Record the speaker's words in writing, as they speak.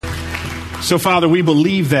So, Father, we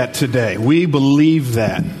believe that today. We believe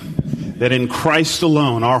that in Christ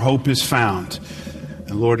alone our hope is found.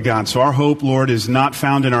 And Lord God, so our hope, Lord, is not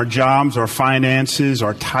found in our jobs, our finances,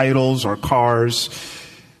 our titles, our cars.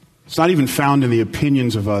 It's not even found in the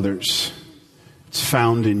opinions of others. It's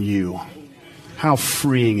found in you. How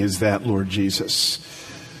freeing is that, Lord Jesus?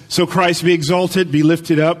 So Christ, be exalted, be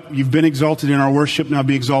lifted up. You've been exalted in our worship. Now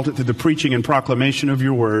be exalted through the preaching and proclamation of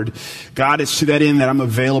your word. God, it's to that end that I'm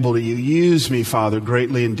available to you. Use me, Father,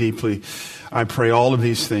 greatly and deeply. I pray all of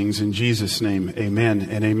these things in Jesus' name. Amen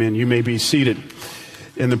and amen. You may be seated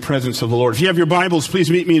in the presence of the Lord. If you have your Bibles,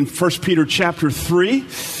 please meet me in 1 Peter chapter 3.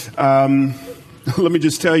 Let me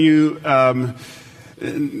just tell you, I'm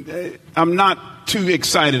not too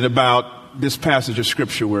excited about this passage of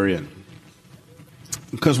Scripture we're in.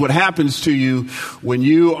 Because what happens to you when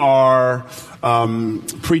you are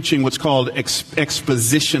preaching what's called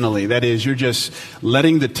expositionally, that is, you're just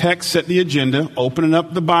letting the text set the agenda, opening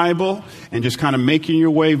up the Bible, and just kind of making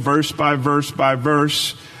your way verse by verse by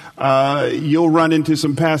verse, you'll run into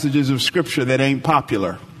some passages of Scripture that ain't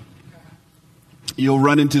popular. You'll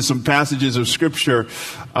run into some passages of Scripture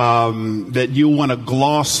that you want to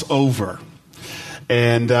gloss over.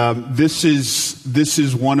 And this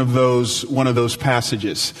is one of those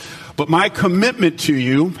passages. But my commitment to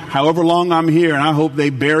you, however long I'm here, and I hope they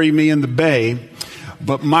bury me in the bay,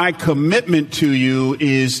 but my commitment to you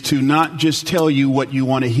is to not just tell you what you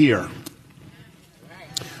want to hear.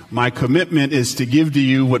 My commitment is to give to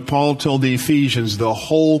you what Paul told the Ephesians, the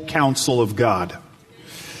whole counsel of God.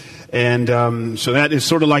 And so that is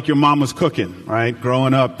sort of like your mom was cooking, right?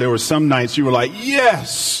 Growing up, there were some nights you were like,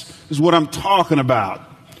 yes! Is what I'm talking about.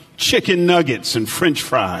 Chicken nuggets and French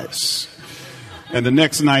fries. And the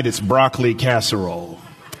next night it's broccoli casserole.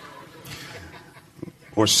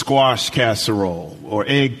 Or squash casserole. Or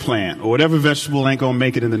eggplant. Or whatever vegetable ain't going to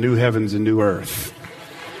make it in the new heavens and new earth.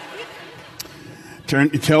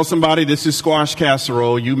 Tell somebody this is squash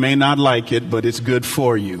casserole. You may not like it, but it's good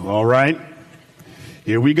for you. All right?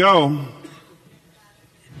 Here we go.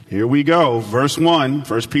 Here we go. Verse 1,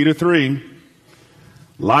 1 Peter 3.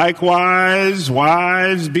 Likewise,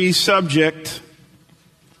 wives, be subject.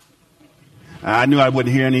 I knew I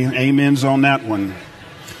wouldn't hear any amens on that one.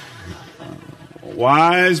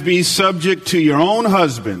 Wives, be subject to your own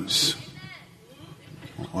husbands.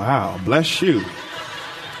 Wow, bless you.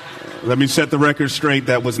 Let me set the record straight.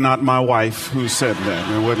 That was not my wife who said that.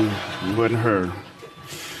 It wasn't her.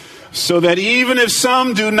 So that even if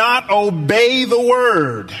some do not obey the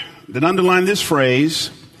word, then underline this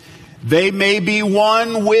phrase, they may be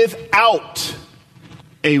won without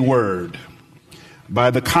a word by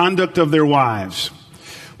the conduct of their wives.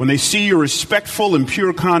 When they see your respectful and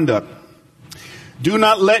pure conduct, do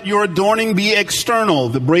not let your adorning be external,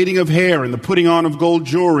 the braiding of hair and the putting on of gold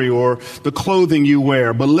jewelry or the clothing you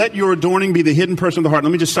wear, but let your adorning be the hidden person of the heart.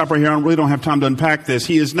 Let me just stop right here. I really don't have time to unpack this.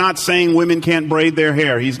 He is not saying women can't braid their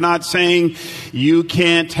hair. He's not saying you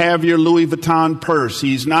can't have your Louis Vuitton purse.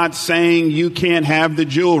 He's not saying you can't have the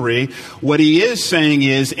jewelry. What he is saying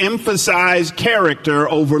is emphasize character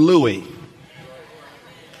over Louis.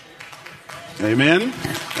 Amen?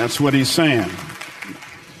 That's what he's saying.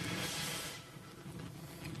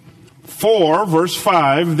 4, verse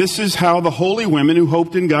 5, this is how the holy women who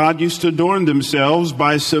hoped in God used to adorn themselves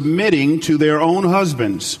by submitting to their own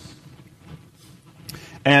husbands.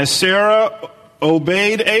 As Sarah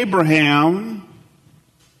obeyed Abraham,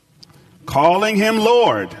 calling him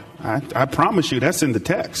Lord. I promise you that's in the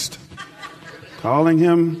text. Calling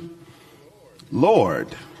him Lord.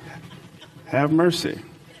 Have mercy.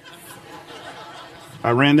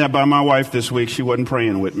 I ran that by my wife this week. She wasn't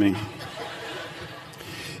praying with me.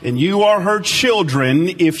 And you are her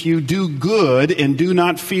children if you do good and do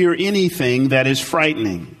not fear anything that is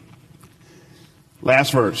frightening.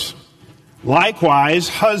 Last verse. Likewise,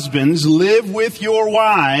 husbands, live with your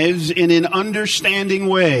wives in an understanding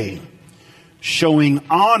way, showing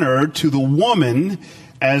honor to the woman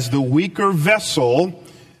as the weaker vessel,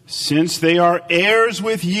 since they are heirs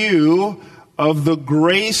with you of the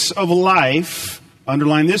grace of life,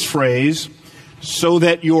 underline this phrase, so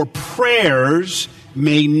that your prayers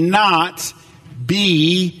may not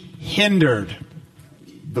be hindered.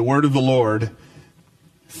 The word of the Lord.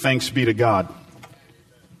 Thanks be to God.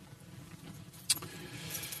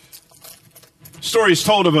 Story is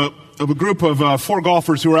told of a group of 4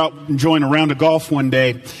 golfers who were out enjoying a round of golf one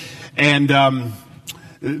day, and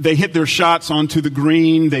they hit their shots onto the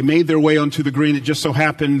green. They made their way onto the green. It just so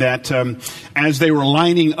happened that as they were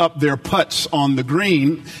lining up their putts on the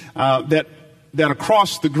green, that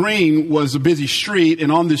across the green was a busy street, and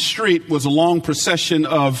on this street was a long procession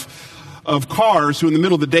of of cars who in the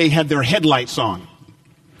middle of the day had their headlights on,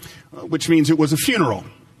 which means it was a funeral.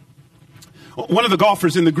 One of the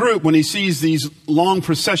golfers in the group, when he sees these long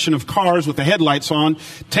procession of cars with the headlights on,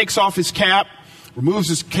 takes off his cap, removes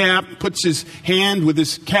his cap, puts his hand with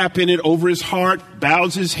his cap in it over his heart,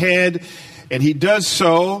 bows his head, and he does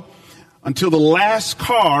so until the last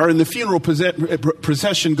car in the funeral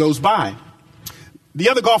procession goes by. The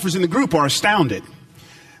other golfers in the group are astounded.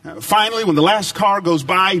 Finally, when the last car goes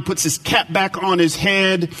by, he puts his cap back on his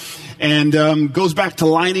head and goes back to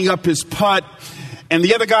lining up his putt. And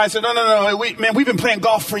the other guy said, no, we've been playing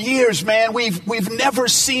golf for years, man. We've never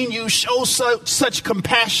seen you show such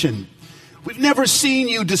compassion. We've never seen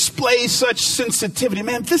you display such sensitivity.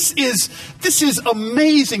 Man, this is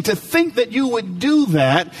amazing to think that you would do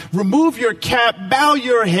that, remove your cap, bow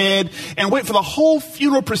your head, and wait for the whole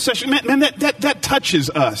funeral procession. Man, that touches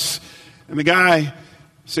us. And the guy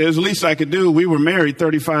says, the least I could do, we were married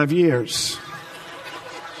 35 years.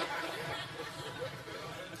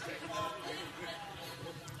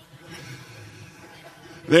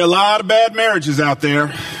 There are a lot of bad marriages out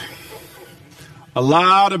there. A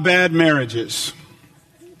lot of bad marriages.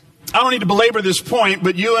 I don't need to belabor this point,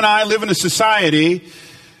 but you and I live in a society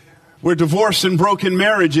where divorce and broken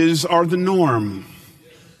marriages are the norm.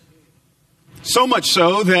 So much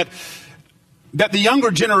so that the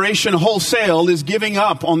younger generation wholesale is giving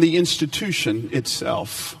up on the institution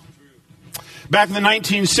itself. Back in the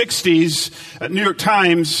 1960s, New York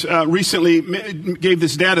Times recently gave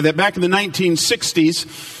this data that back in the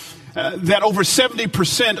 1960s, that over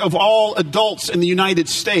 70% of all adults in the United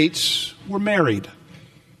States were married.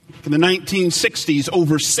 In the 1960s,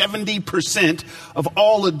 over 70% of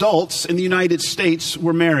all adults in the United States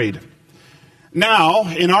were married. Now,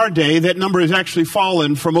 in our day, that number has actually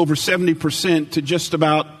fallen from over 70% to just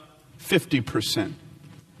about 50%.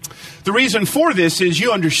 The reason for this is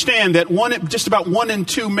you understand that just about 1 in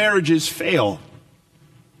 2 marriages fail.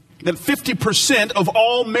 That 50% of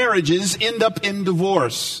all marriages end up in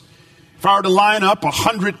divorce. If I were to line up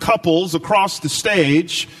 100 couples across the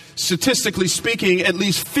stage, statistically speaking, at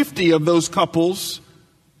least 50 of those couples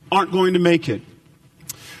aren't going to make it.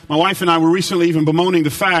 My wife and I were recently even bemoaning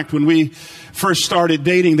the fact when we first started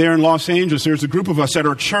dating there in Los Angeles, there's a group of us at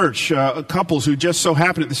our church, couples who just so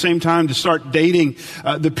happened at the same time to start dating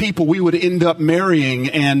the people we would end up marrying.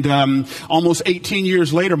 And almost 18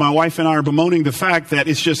 years later, my wife and I are bemoaning the fact that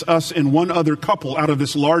it's just us and one other couple out of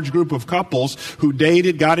this large group of couples who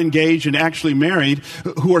dated, got engaged, and actually married,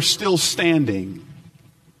 who are still standing.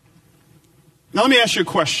 Now, let me ask you a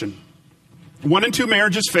question. 1 in 2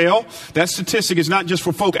 marriages fail. That statistic is not just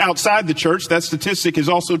for folk outside the church. That statistic is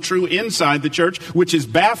also true inside the church, which is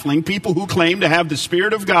baffling. People who claim to have the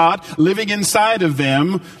Spirit of God living inside of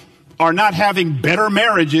them are not having better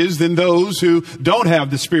marriages than those who don't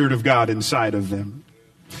have the Spirit of God inside of them.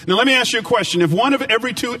 Now, let me ask you a question. If 1 of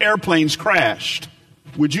every 2 airplanes crashed,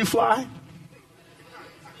 would you fly?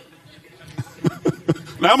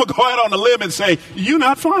 Now, I'm going to go out on a limb and say, you're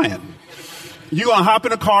not flying. You're going to hop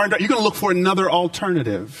in a car and you're going to look for another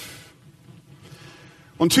alternative.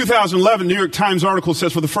 Well, in 2011, New York Times article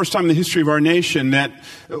says for the first time in the history of our nation that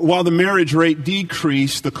while the marriage rate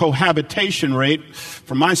decreased, the cohabitation rate,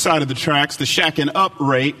 from my side of the tracks, the shacking up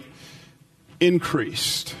rate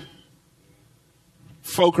increased.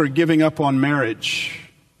 Folk are giving up on marriage.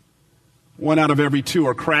 1 out of every 2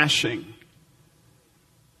 are crashing.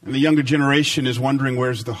 And the younger generation is wondering,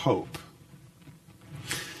 where's the hope?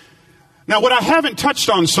 Now, what I haven't touched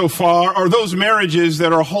on so far are those marriages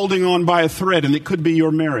that are holding on by a thread, and it could be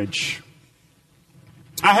your marriage.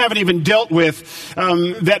 I haven't even dealt with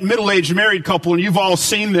that middle-aged married couple, and you've all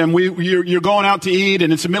seen them. You're going out to eat,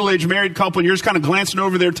 and it's a middle-aged married couple, and you're just kind of glancing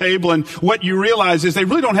over their table, and what you realize is they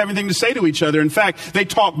really don't have anything to say to each other. In fact, they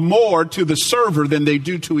talk more to the server than they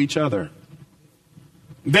do to each other.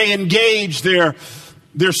 They engage their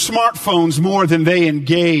smartphones more than they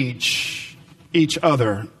engage each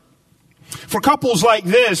other. For couples like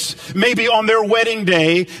this, maybe on their wedding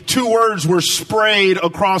day, 2 words were sprayed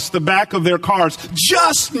across the back of their cars.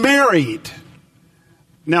 Just married.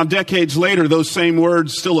 Now, decades later, those same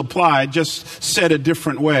words still apply, just said a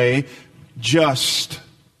different way. Just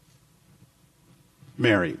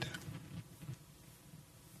married.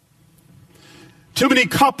 Too many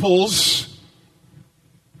couples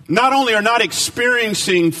not only are not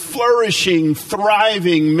experiencing flourishing,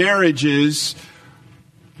 thriving marriages,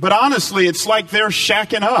 but honestly, it's like they're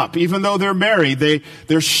shacking up, even though they're married.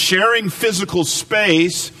 They're sharing physical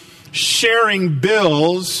space, sharing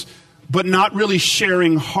bills, but not really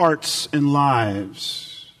sharing hearts and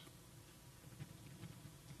lives.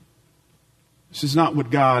 This is not what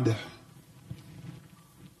God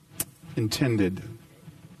intended.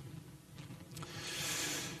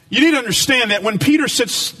 You need to understand that when Peter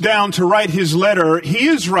sits down to write his letter, he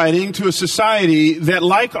is writing to a society that,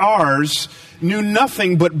 like ours, knew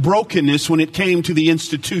nothing but brokenness when it came to the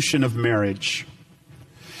institution of marriage.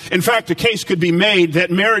 In fact, a case could be made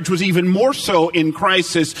that marriage was even more so in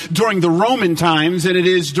crisis during the Roman times than it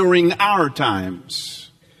is during our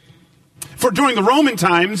times. For during the Roman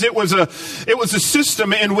times, it was a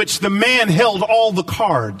system in which the man held all the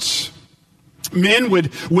cards. Men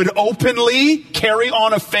would openly carry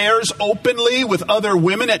on affairs openly with other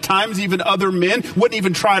women, at times even other men, wouldn't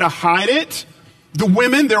even try to hide it. The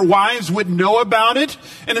women, their wives, would know about it,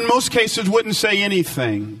 and in most cases wouldn't say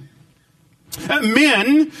anything.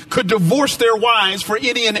 Men could divorce their wives for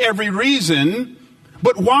any and every reason,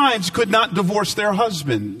 but wives could not divorce their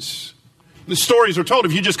husbands. The stories are told.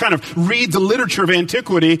 If you just kind of read the literature of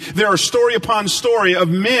antiquity, there are story upon story of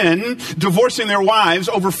men divorcing their wives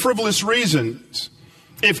over frivolous reasons.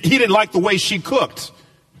 If he didn't like the way she cooked,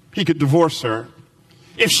 he could divorce her.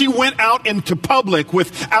 If she went out into public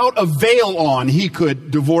without a veil on, he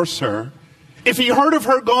could divorce her. If he heard of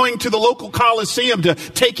her going to the local coliseum to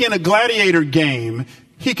take in a gladiator game,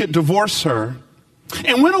 he could divorce her.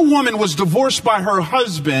 And when a woman was divorced by her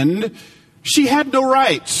husband, she had no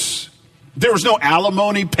rights. There was no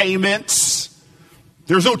alimony payments.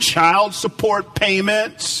 There was no child support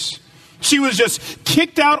payments. She was just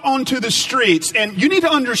kicked out onto the streets. And you need to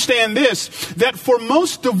understand this, that for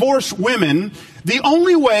most divorced women, the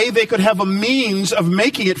only way they could have a means of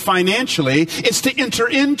making it financially is to enter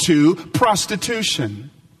into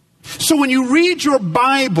prostitution. So when you read your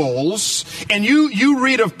Bibles and you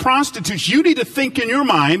read of prostitutes, you need to think in your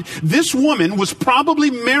mind, this woman was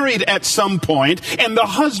probably married at some point and the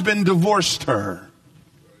husband divorced her.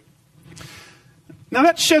 Now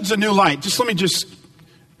that sheds a new light. Let me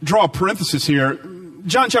draw a parenthesis here.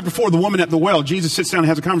 John chapter 4, the woman at the well. Jesus sits down and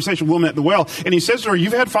has a conversation with the woman at the well. And he says to her,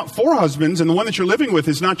 you've had 4 husbands and the one that you're living with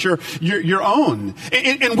is not your own.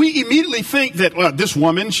 And we immediately think that, well, this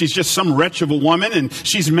woman, she's just some wretch of a woman and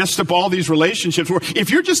she's messed up all these relationships. Where if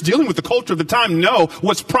you're just dealing with the culture of the time, no,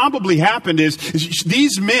 what's probably happened is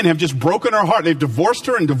these men have just broken her heart. They've divorced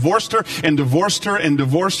her and divorced her and divorced her and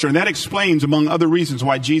divorced her. And that explains, among other reasons,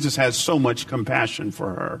 why Jesus has so much compassion for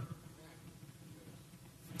her.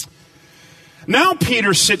 Now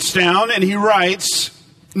Peter sits down and he writes,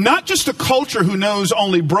 not just a culture who knows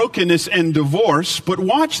only brokenness and divorce, but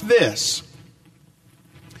watch this.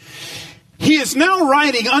 He is now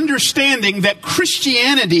writing understanding that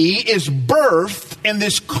Christianity is birthed in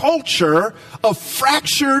this culture of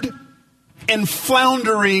fractured and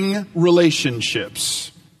floundering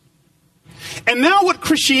relationships. And now what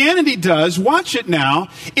Christianity does, watch it now,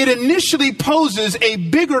 it initially poses a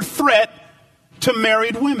bigger threat to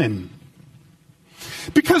married women.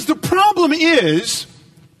 Because the problem is,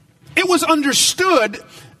 it was understood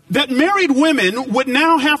that married women would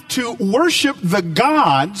now have to worship the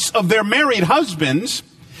gods of their married husbands.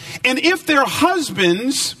 And if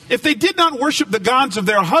they did not worship the gods of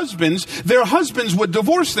their husbands would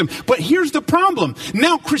divorce them. But here's the problem.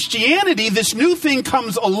 Now Christianity, this new thing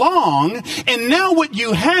comes along, and now what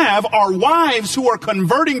you have are wives who are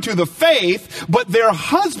converting to the faith, but their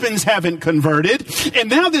husbands haven't converted. And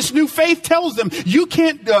now this new faith tells them, you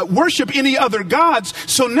can't worship any other gods.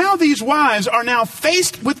 So now these wives are now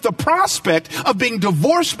faced with the prospect of being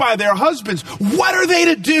divorced by their husbands. What are they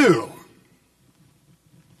to do?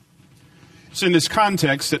 It's in this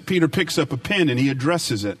context that Peter picks up a pen and he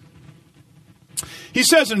addresses it. He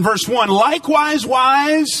says in verse 1, likewise,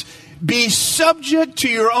 wives, be subject to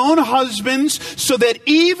your own husbands, so that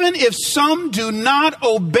even if some do not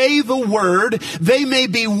obey the word, they may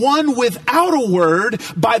be won without a word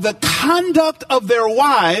by the conduct of their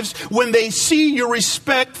wives when they see your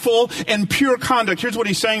respectful and pure conduct. Here's what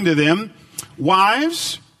he's saying to them.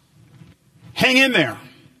 Wives, hang in there.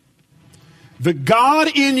 The God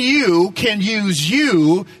in you can use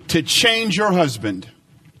you to change your husband.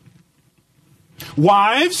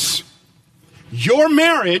 Wives, your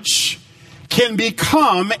marriage can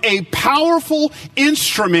become a powerful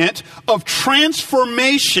instrument of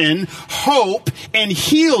transformation, hope, and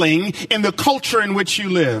healing in the culture in which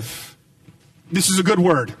you live. This is a good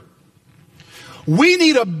word. We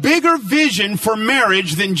need a bigger vision for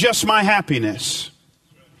marriage than just my happiness.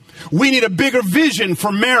 We need a bigger vision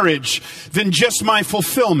for marriage than just my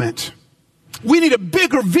fulfillment. We need a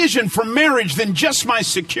bigger vision for marriage than just my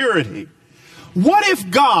security. What if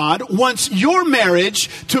God wants your marriage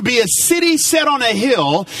to be a city set on a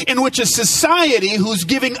hill in which a society who's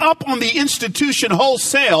giving up on the institution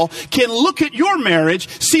wholesale can look at your marriage,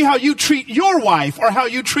 see how you treat your wife or how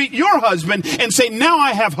you treat your husband, and say, now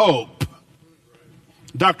I have hope?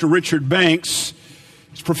 Dr. Richard Banks,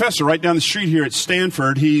 he's a professor right down the street here at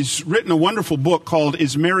Stanford. He's written a wonderful book called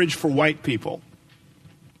Is Marriage for White People?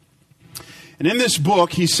 And in this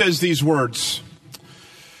book, he says these words: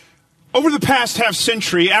 over the past half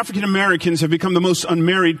century, African Americans have become the most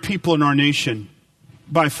unmarried people in our nation,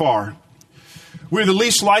 by far. We're the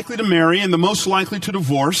least likely to marry and the most likely to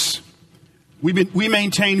divorce. We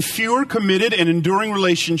maintain fewer committed and enduring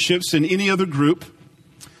relationships than any other group.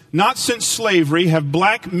 Not since slavery have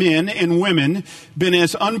black men and women been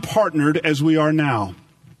as unpartnered as we are now.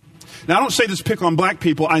 Now, I don't say this to pick on black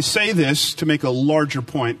people. I say this to make a larger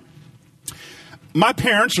point. My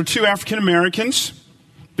parents are two African Americans,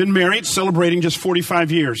 been married, celebrating just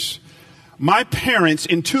 45 years. My parents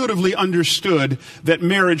intuitively understood that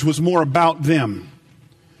marriage was more about them.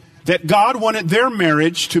 That God wanted their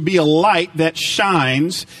marriage to be a light that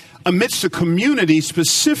shines amidst a community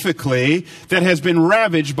specifically that has been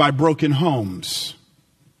ravaged by broken homes.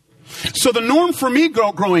 So the norm for me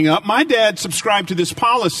growing up, my dad subscribed to this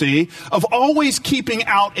policy of always keeping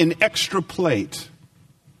out an extra plate.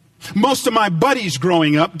 Most of my buddies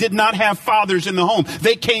growing up did not have fathers in the home.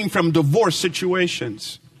 They came from divorce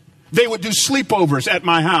situations. They would do sleepovers at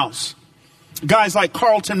my house. Guys like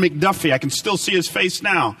Carlton McDuffie, I can still see his face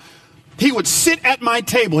now. He would sit at my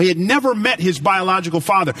table. He had never met his biological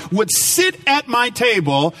father. Would sit at my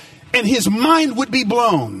table and his mind would be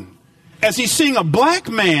blown as he's seeing a black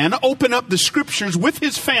man open up the scriptures with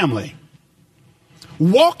his family,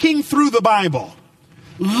 walking through the Bible,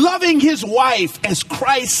 loving his wife as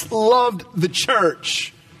Christ loved the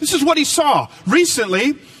church. This is what he saw.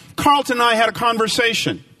 Recently, Carlton and I had a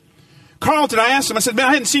conversation. Carlton, I asked him, I said, man,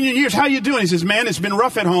 I hadn't seen you in years. How you doing? He says, man, it's been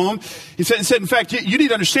rough at home. He said, in fact, you need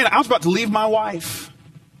to understand, I was about to leave my wife.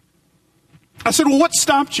 I said, well, what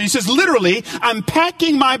stopped you? He says, literally, I'm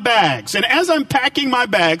packing my bags. And as I'm packing my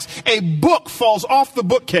bags, a book falls off the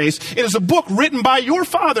bookcase. It is a book written by your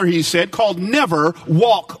father, he said, called Never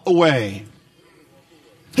Walk Away.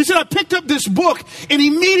 He said, I picked up this book and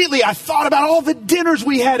immediately I thought about all the dinners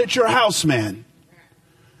we had at your house, man.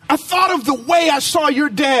 I thought of the way I saw your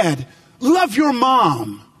dad love your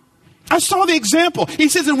mom. I saw the example. He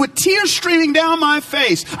says, and with tears streaming down my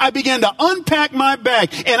face, I began to unpack my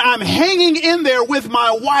bag and I'm hanging in there with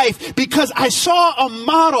my wife because I saw a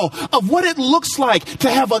model of what it looks like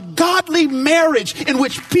to have a godly marriage in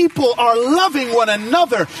which people are loving one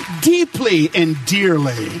another deeply and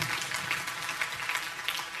dearly.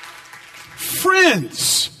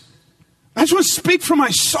 Friends, I just want to speak for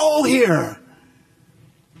my soul here.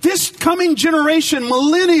 This coming generation,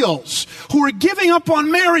 millennials, who are giving up on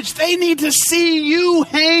marriage, they need to see you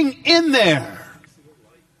hang in there.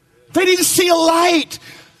 They need to see a light.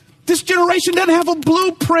 This generation doesn't have a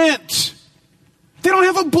blueprint. They don't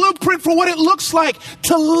have a blueprint for what it looks like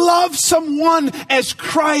to love someone as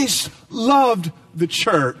Christ loved the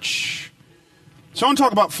church. So I want to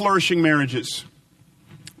talk about flourishing marriages.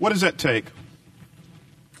 What does that take?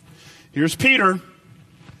 Here's Peter.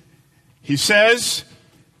 He says,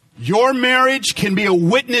 your marriage can be a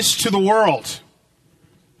witness to the world.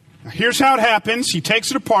 Now, here's how it happens. He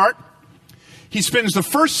takes it apart. He spends the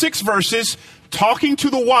first 6 verses talking to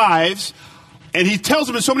the wives, and he tells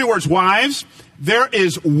them in so many words, wives, there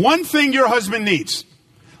is one thing your husband needs.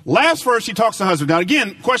 Last verse, he talks to the husband. Now, again,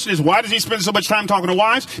 the question is, why does he spend so much time talking to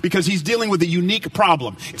wives? Because he's dealing with a unique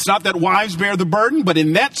problem. It's not that wives bear the burden, but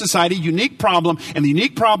in that society, unique problem. And the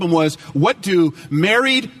unique problem was, what do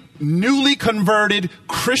married, newly converted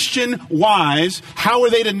Christian wives, how are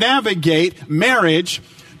they to navigate marriage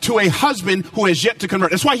to a husband who has yet to convert?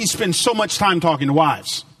 That's why he spends so much time talking to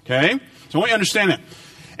wives. Okay? So I want you to understand that.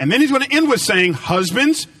 And then he's going to end with saying,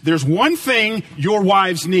 husbands, there's one thing your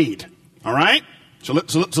wives need. All right? So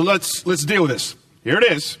let's deal with this. Here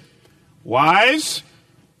it is. Wives,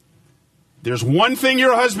 there's one thing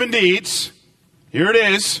your husband needs. Here it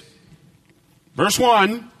is. Verse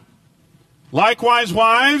 1. Likewise,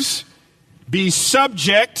 wives, be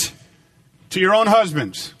subject to your own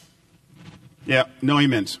husbands. Yeah, no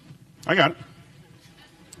amens. I got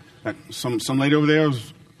it. Some lady over there,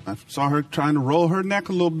 I saw her trying to roll her neck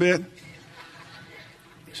a little bit.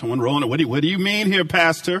 Someone rolling it. What do you mean here,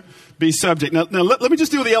 Pastor? Be subject. Now let me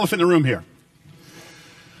just deal with the elephant in the room here.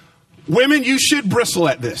 Women, you should bristle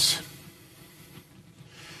at this.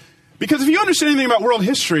 Because if you understand anything about world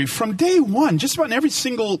history, from day one, just about in every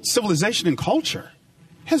single civilization and culture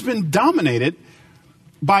has been dominated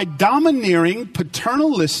by domineering,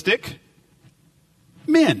 paternalistic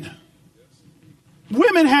men.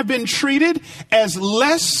 Women have been treated as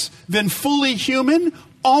less than fully human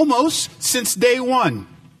almost since day one.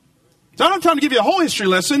 So I'm not trying to give you a whole history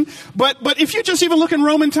lesson, but if you just even look in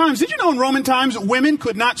Roman times, did you know in Roman times women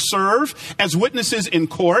could not serve as witnesses in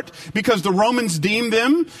court because the Romans deemed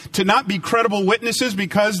them to not be credible witnesses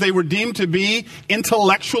because they were deemed to be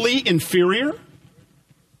intellectually inferior?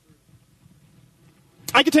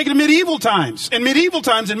 I could take it to medieval times. In medieval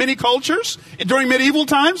times, in many cultures, during medieval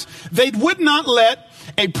times, they would not let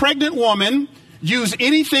a pregnant woman use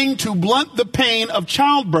anything to blunt the pain of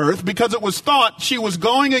childbirth because it was thought she was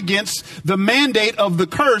going against the mandate of the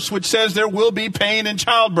curse, which says there will be pain in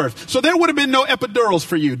childbirth. So there would have been no epidurals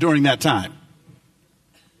for you during that time.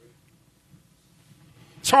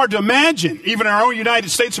 It's hard to imagine, even in our own United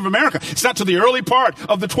States of America. It's not to the early part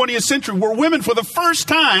of the 20th century where women for the first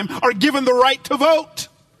time are given the right to vote.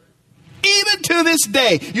 Even to this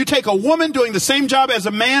day, you take a woman doing the same job as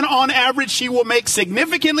a man on average, she will make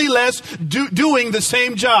significantly less doing the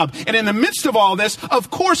same job. And in the midst of all this,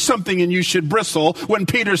 of course something in you should bristle when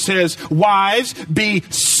Peter says, wives, be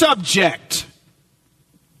subject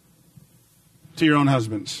to your own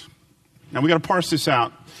husbands. Now we got to parse this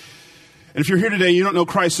out. And if you're here today, you don't know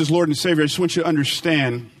Christ as Lord and Savior, I just want you to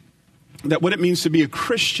understand that what it means to be a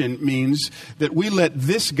Christian means that we let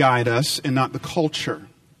this guide us and not the culture.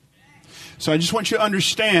 So I just want you to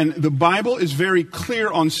understand the Bible is very clear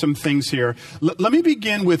on some things here. Let me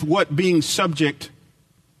begin with what being subject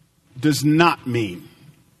does not mean.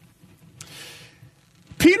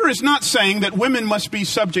 Peter is not saying that women must be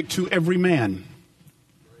subject to every man.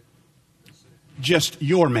 Just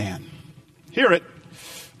your man. Hear it.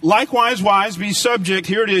 Likewise, wives, be subject,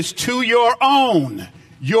 here it is, to your own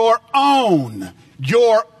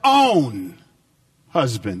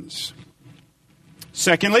husbands.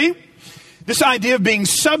 Secondly, this idea of being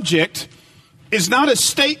subject is not a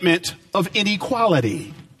statement of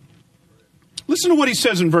inequality. Listen to what he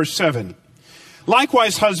says in verse 7.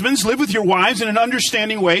 Likewise, husbands, live with your wives in an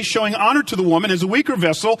understanding way, showing honor to the woman as a weaker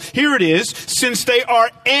vessel. Here it is, since they are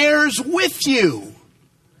heirs with you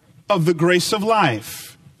of the grace of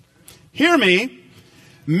life. Hear me.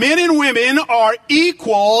 Men and women are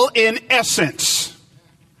equal in essence,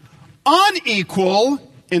 unequal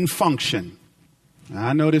in function.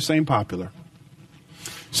 I know this ain't popular.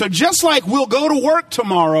 So just like we'll go to work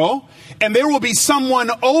tomorrow and there will be someone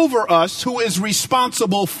over us who is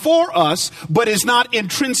responsible for us but is not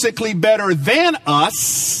intrinsically better than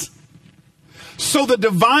us, so the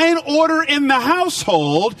divine order in the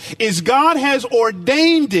household is God has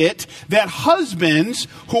ordained it that husbands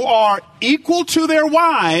who are equal to their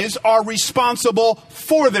wives are responsible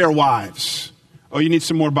for their wives. Oh, you need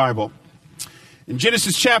some more Bible. In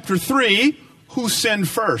Genesis chapter 3, who sinned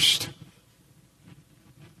first?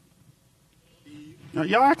 Now,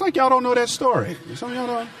 y'all act like y'all don't know that story. Some of y'all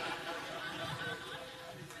don't.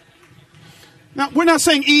 Now, we're not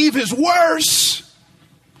saying Eve is worse,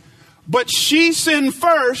 but she sinned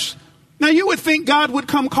first. Now, you would think God would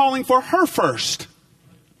come calling for her first.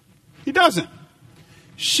 He doesn't.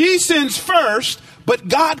 She sins first, but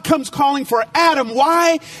God comes calling for Adam.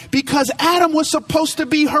 Why? Because Adam was supposed to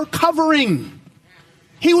be her covering.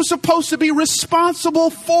 He was supposed to be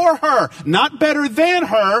responsible for her. Not better than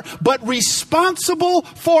her, but responsible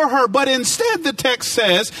for her. But instead, the text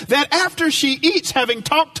says that after she eats, having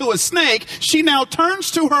talked to a snake, she now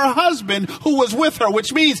turns to her husband who was with her,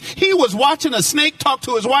 which means he was watching a snake talk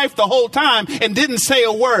to his wife the whole time and didn't say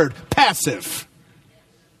a word. Passive.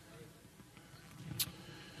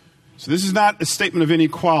 So this is not a statement of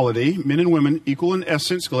inequality. Men and women equal in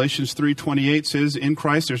essence. Galatians 3:28 says, in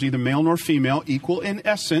Christ there's neither male nor female, equal in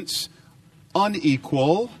essence,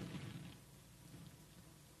 unequal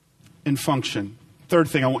in function. Third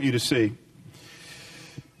thing I want you to see.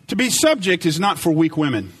 To be subject is not for weak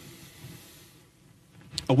women.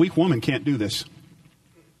 A weak woman can't do this.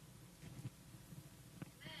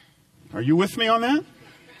 Are you with me on that?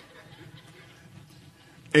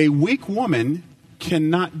 A weak woman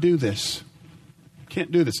cannot do this.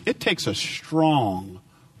 Can't do this. It takes a strong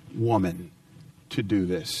woman to do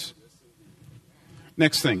this.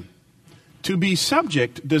 Next thing. To be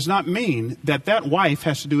subject does not mean that that wife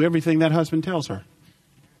has to do everything that husband tells her.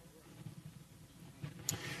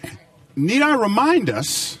 Need I remind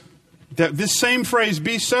us that this same phrase,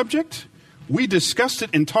 be subject, we discussed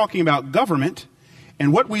it in talking about government.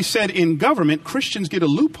 And what we said in government, Christians get a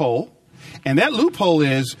loophole. And that loophole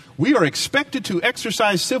is we are expected to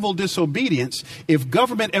exercise civil disobedience if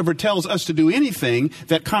government ever tells us to do anything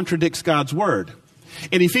that contradicts God's word.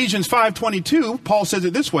 In Ephesians 5:22, Paul says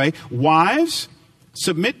it this way, wives,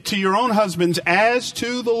 submit to your own husbands as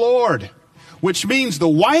to the Lord. which means the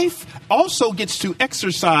wife also gets to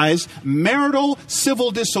exercise marital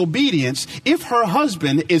civil disobedience if her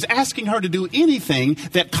husband is asking her to do anything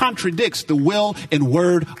that contradicts the will and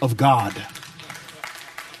word of God.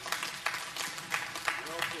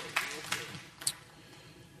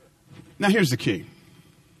 Now, here's the key.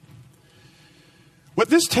 What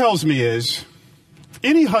this tells me is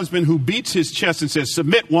any husband who beats his chest and says,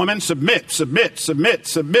 submit, woman, submit, submit, submit,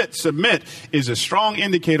 submit, submit, is a strong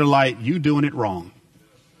indicator like you doing it wrong.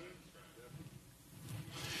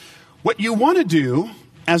 What you want to do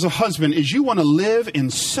as a husband is you want to live in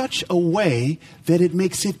such a way that it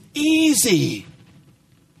makes it easy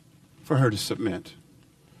for her to submit.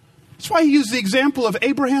 That's why he used the example of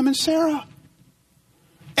Abraham and Sarah.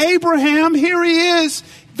 Abraham, here he is,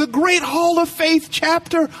 the great Hall of Faith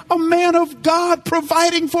chapter, a man of God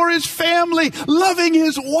providing for his family, loving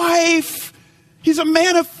his wife. He's a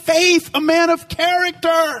man of faith, a man of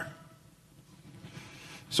character.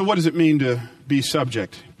 So what does it mean to be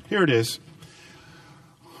subject? Here it is.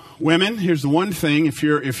 Women, here's the one thing. If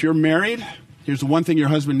you're married, here's the one thing your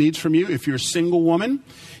husband needs from you. If you're a single woman,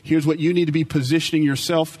 here's what you need to be positioning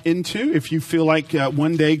yourself into. If you feel like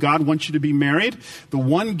one day God wants you to be married, the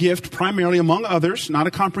one gift, primarily among others, not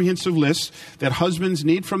a comprehensive list, that husbands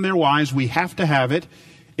need from their wives, we have to have it.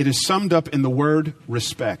 It is summed up in the word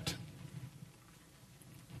respect.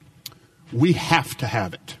 We have to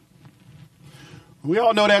have it. We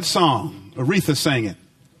all know that song. Aretha sang it.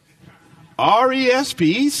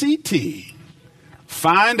 R-E-S-P-E-C-T.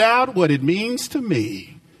 Find out what it means to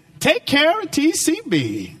me. Take care of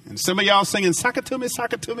TCB. And some of y'all singing, sock it to me,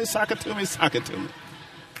 sock it to me, sock it to me, sock it to me.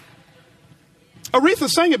 Aretha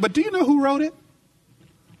sang it, but do you know who wrote it?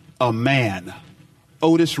 A man.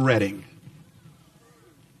 Otis Redding.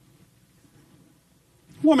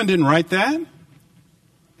 Woman didn't write that.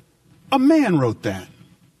 A man wrote that.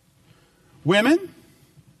 Women,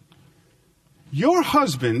 your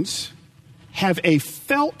husbands have a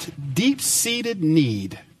felt, deep-seated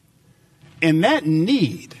need. And that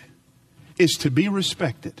need is to be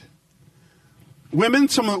respected. Women,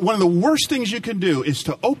 one of the worst things you can do is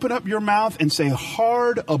to open up your mouth and say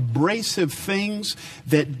hard, abrasive things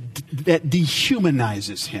that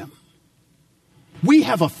dehumanizes him. We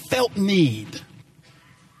have a felt need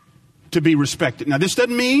to be respected. Now, this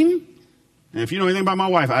doesn't mean, and if you know anything about my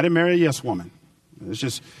wife, I didn't marry a yes woman.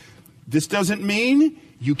 This doesn't mean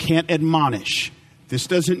you can't admonish. This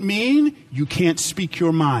doesn't mean you can't speak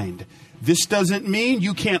your mind. This doesn't mean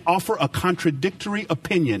you can't offer a contradictory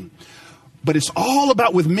opinion. But it's all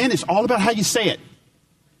about, with men, it's all about how you say it.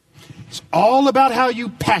 It's all about how you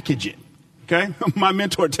package it. Okay? My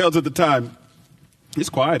mentor tells at the time, it's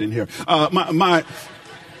quiet in here. My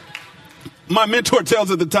mentor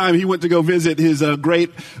tells at the time he went to go visit his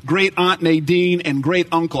great aunt Nadine and great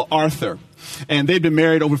uncle Arthur. And they'd been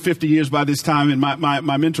married over 50 years by this time. And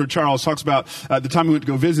my mentor, Charles, talks about the time he went to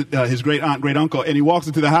go visit his great aunt, great uncle. And he walks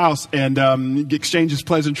into the house and exchanges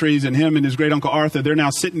pleasantries. And him and his great uncle Arthur, they're now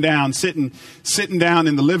sitting down in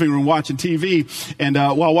the living room watching TV. And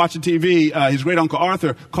while watching TV, his great uncle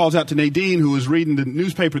Arthur calls out to Nadine, who was reading the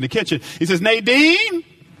newspaper in the kitchen. He says, Nadine?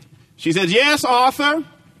 She says, yes, Arthur.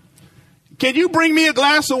 Can you bring me a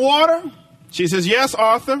glass of water? She says, yes,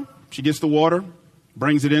 Arthur. She gets the water.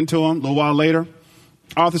 Brings it into him. A little while later,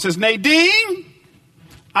 Arthur says, Nadine,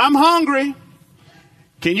 I'm hungry.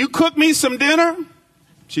 Can you cook me some dinner?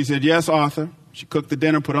 She said, yes, Arthur. She cooked the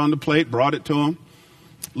dinner, put it on the plate, brought it to him.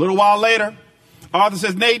 A little while later, Arthur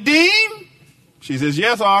says, Nadine. She says,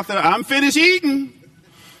 yes, Arthur, I'm finished eating.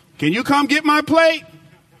 Can you come get my plate?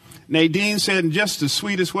 Nadine said in just the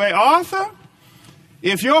sweetest way, Arthur,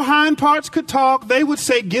 if your hind parts could talk, they would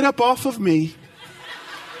say, get up off of me.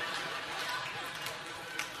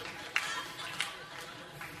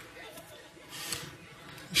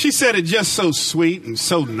 She said it just so sweet and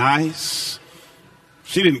so nice.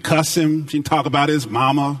 She didn't cuss him. She didn't talk about his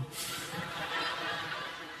mama.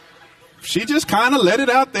 She just kind of let it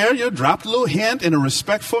out there. You know, dropped a little hint in a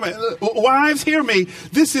respectful manner. Wives, hear me.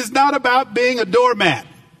 This is not about being a doormat.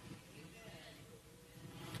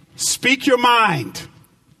 Speak your mind.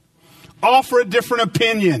 Offer a different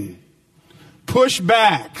opinion. Push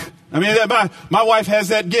back. I mean, my wife has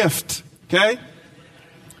that gift. Okay?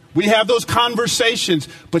 We have those conversations,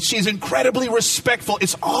 but she's incredibly respectful.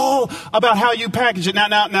 It's all about how you package it.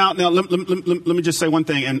 Now, let me just say one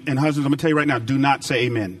thing. And husbands, I'm going to tell you right now, do not say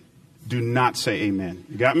amen. Do not say amen.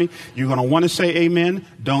 You got me? You're going to want to say amen.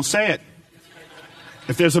 Don't say it.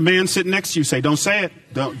 If there's a man sitting next to you, say, don't say it.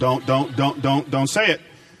 Don't say it.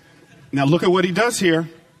 Now, look at what he does here.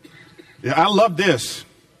 I love this.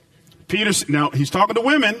 Peter, now he's talking to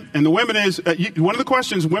women, and the women is, one of the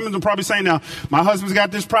questions women are probably saying now, my husband's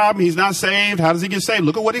got this problem, he's not saved, how does he get saved?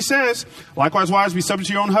 Look at what he says. Likewise, wives, be subject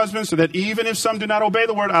to your own husbands, so that even if some do not obey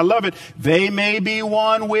the word, I love it, they may be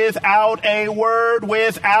won without a word,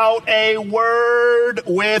 without a word,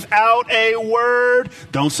 without a word.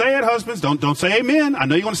 Don't say it, husbands. Don't say amen. I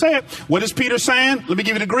know you're going to say it. What is Peter saying? Let me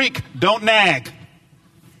give you the Greek. Don't nag.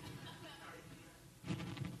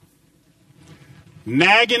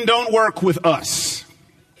 Nagging don't work with us.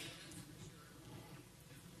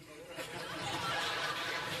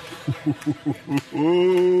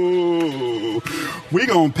 We're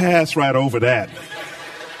going to pass right over that.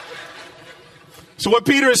 So what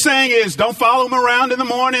Peter is saying is, don't follow him around in the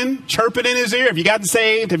morning, chirping in his ear. Have you gotten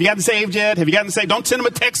saved? Have you gotten saved yet? Have you gotten saved? Don't send him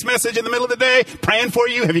a text message in the middle of the day praying for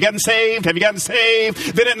you. Have you gotten saved? Have you gotten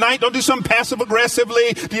saved? Then at night, don't do something passive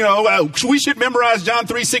aggressively. We should memorize John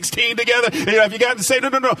 3:16 together. Have you gotten saved?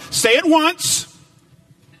 No. Say it once.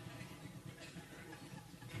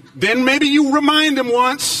 Then maybe you remind him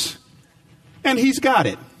once, and he's got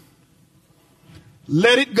it.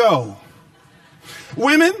 Let it go.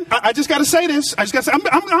 Women, I just got to say this. I'm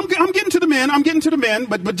getting to the men. I'm getting to the men.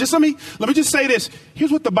 But just let me just say this.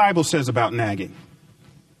 Here's what the Bible says about nagging.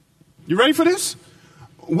 You ready for this?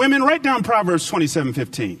 Women, write down Proverbs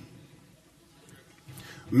 27:15.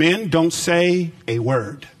 Men, don't say a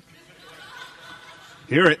word.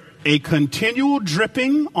 Hear it. A continual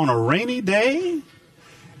dripping on a rainy day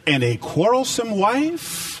and a quarrelsome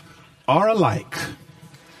wife are alike.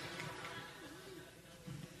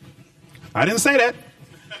 I didn't say that.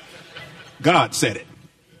 God said it.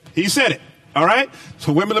 He said it. All right?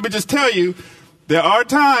 So women, let me just tell you, there are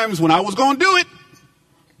times when I was going to do it,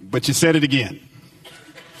 but you said it again.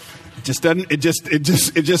 It just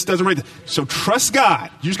doesn't rate. So trust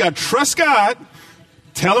God. You just got to trust God.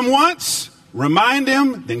 Tell him once, remind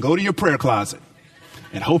him, then go to your prayer closet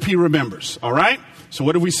and hope he remembers. All right? So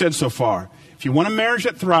what have we said so far? If you want a marriage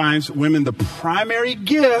that thrives, women, the primary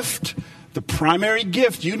gift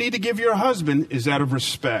you need to give your husband is that of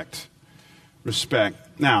respect. Respect.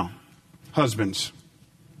 Now, husbands,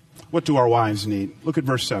 what do our wives need? Look at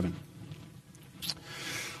verse 7.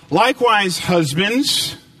 Likewise,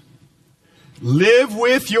 husbands, live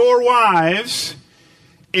with your wives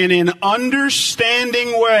in an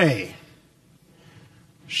understanding way,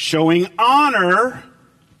 showing honor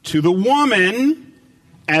to the woman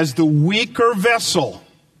as the weaker vessel,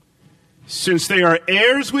 since they are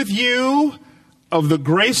heirs with you of the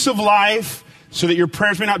grace of life, so that your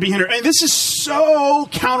prayers may not be hindered. And this is so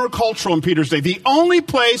countercultural in Peter's day. The only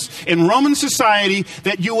place in Roman society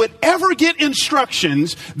that you would ever get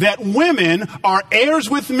instructions that women are heirs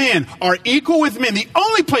with men, are equal with men, the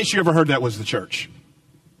only place you ever heard that was the church.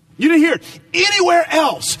 You didn't hear it anywhere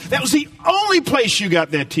else. That was the only place you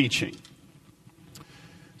got that teaching.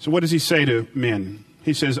 So what does he say to men?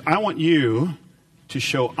 He says, I want you to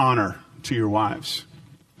show honor to your wives.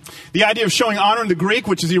 The idea of showing honor in the Greek,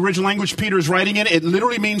 which is the original language Peter is writing in, it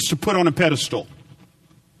literally means to put on a pedestal.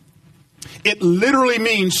 It literally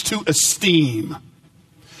means to esteem.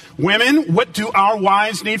 Women, what do our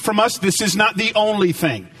wives need from us? This is not the only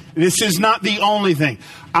thing. This is not the only thing.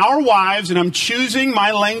 Our wives, and I'm choosing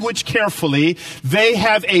my language carefully, they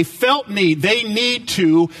have a felt need. They need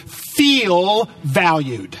to feel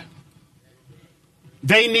valued.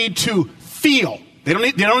 They need to feel. They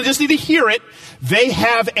don't just need to hear it. They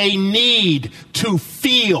have a need to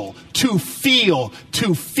feel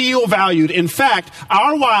valued. In fact,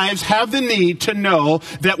 our wives have the need to know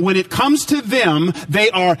that when it comes to them, they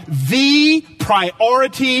are the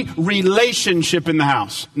priority relationship in the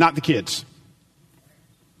house, not the kids.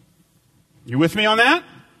 You with me on that?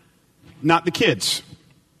 Not the kids.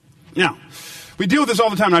 Now, we deal with this all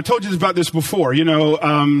the time, and I told you about this before.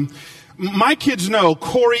 My kids know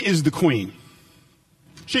Corey is the queen.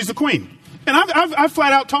 She's the queen. And I've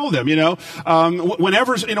flat out told them,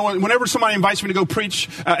 whenever somebody invites me to go preach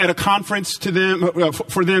at a conference to them,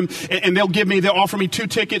 for them, and they'll offer me 2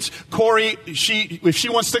 tickets. Corey, if she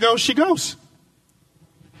wants to go, she goes.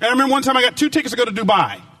 And I remember one time I got 2 tickets to go to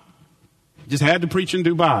Dubai. Just had to preach in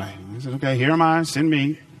Dubai. I said, okay, here am I, send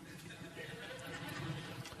me.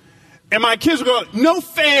 And my kids would go, no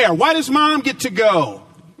fair. Why does mom get to go?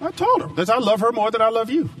 I told her, because I love her more than I love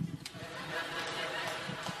you.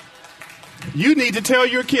 You need to tell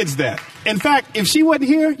your kids that. In fact, if she wasn't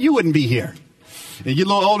here, you wouldn't be here. And you get a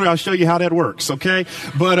little older, I'll show you how that works, okay?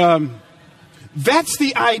 But that's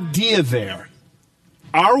the idea there.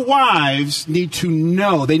 Our wives need to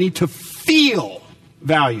know, they need to feel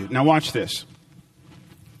valued. Now watch this.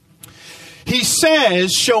 He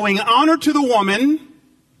says, showing honor to the woman,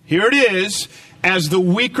 here it is, as the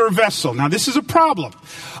weaker vessel. Now, this is a problem.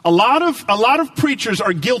 A lot of preachers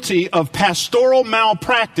are guilty of pastoral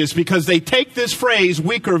malpractice because they take this phrase,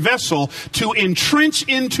 weaker vessel, to entrench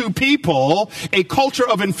into people a culture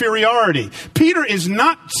of inferiority. Peter is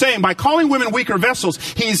not saying, by calling women weaker vessels,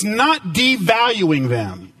 he's not devaluing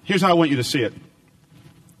them. Here's how I want you to see it.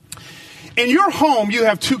 In your home, you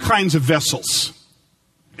have two kinds of vessels.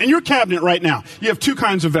 In your cabinet right now, you have two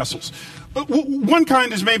kinds of vessels. One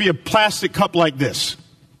kind is maybe a plastic cup like this.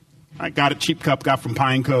 I got a cheap cup, got from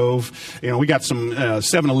Pine Cove. We got some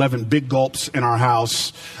 7-Eleven Big Gulps in our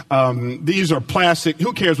house. These are plastic.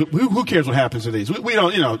 Who cares? Who cares what happens to these? We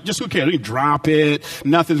don't, just who cares? We drop it.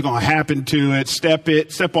 Nothing's going to happen to it. Step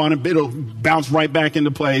on it. It'll bounce right back into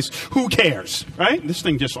place. Who cares? Right? This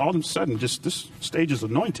thing just all of a sudden, this stage is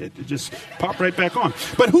anointed. It just popped right back on.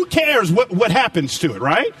 But who cares what happens to it,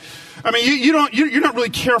 right? I mean, you're not really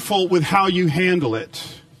careful with how you handle it.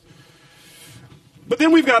 But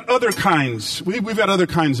then we've got other kinds. We've got other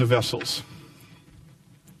kinds of vessels.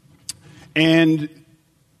 And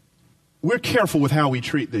we're careful with how we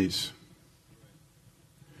treat these.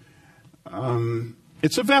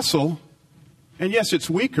 It's a vessel, and yes, it's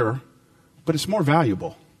weaker, but it's more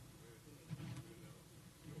valuable.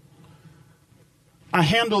 I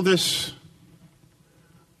handle this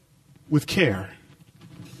with care.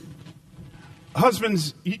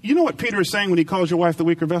 Husbands, you know what Peter is saying when he calls your wife the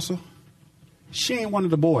weaker vessel? She ain't one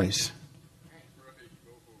of the boys.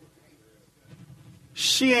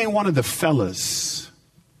 She ain't one of the fellas.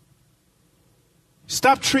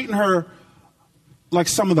 Stop treating her like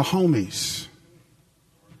some of the homies.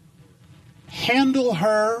 Handle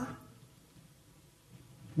her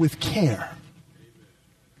with care.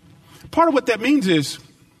 Part of what that means is,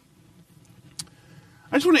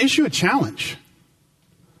 I just want to issue a challenge.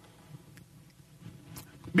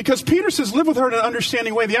 Because Peter says, live with her in an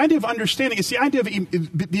understanding way. The idea of understanding is the idea of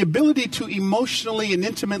the ability to emotionally and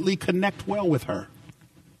intimately connect well with her.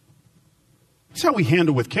 That's how we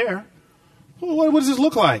handle with care. Well, what does this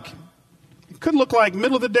look like? It could look like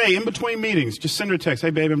middle of the day, in between meetings. Just send her a text.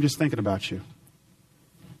 Hey, babe, I'm just thinking about you.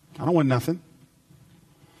 I don't want nothing.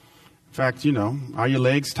 In fact, are your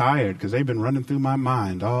legs tired? Because they've been running through my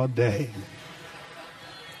mind all day.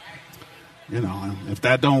 If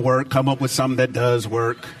that don't work, come up with something that does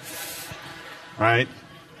work. Right?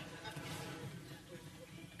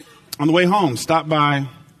 On the way home, stop by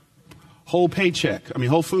Whole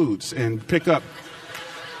Foods, and pick up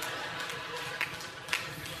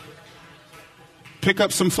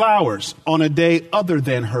some flowers on a day other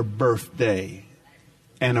than her birthday,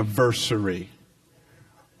 anniversary,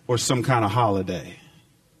 or some kind of holiday.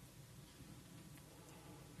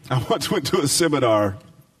 I once went to a seminar.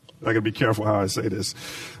 I got to be careful how I say this.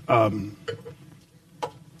 I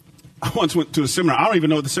once went to a seminar. I don't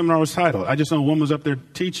even know what the seminar was titled. I just know a woman was up there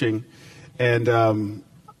teaching, and I'm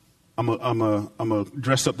a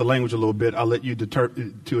dress up the language a little bit. I'll let you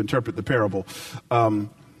to interpret the parable.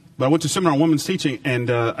 But I went to a seminar on women's teaching,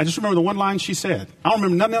 and I just remember the one line she said. I don't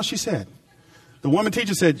remember nothing else she said. The woman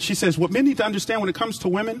teacher said, what men need to understand when it comes to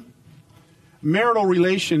women, marital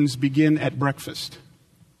relations begin at breakfast.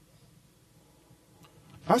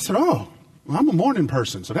 I said, well, I'm a morning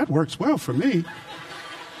person, so that works well for me.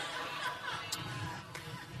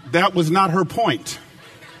 That was not her point.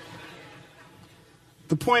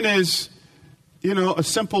 The point is, a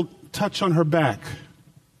simple touch on her back,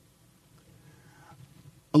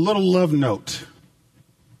 a little love note,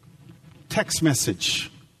 text message.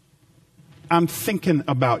 I'm thinking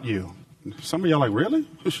about you. Some of y'all like, really?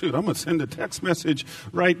 Shoot, I'm going to send a text message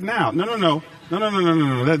right now. No.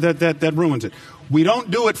 That ruins it. We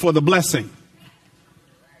don't do it for the blessing.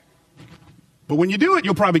 But when you do it,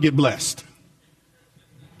 you'll probably get blessed.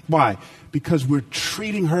 Why? Because we're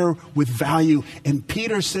treating her with value. And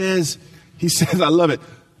Peter says, I love it,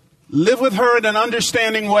 live with her in an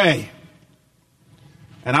understanding way.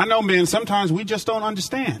 And I know, men, sometimes we just don't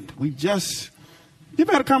understand. You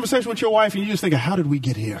ever had a conversation with your wife and you just think, how did we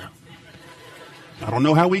get here? I don't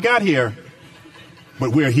know how we got here,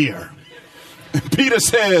 but we're here. And Peter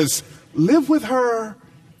says, live with her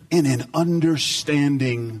in an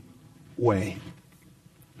understanding way.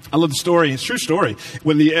 I love the story. It's a true story.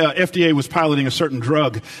 When the FDA was piloting a certain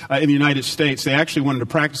drug in the United States, they actually wanted to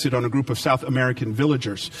practice it on a group of South American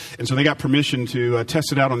villagers. And so they got permission to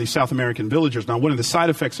test it out on these South American villagers. Now, one of the side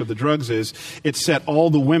effects of the drugs is it set all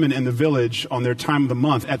the women in the village on their time of the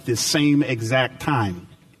month at the same exact time.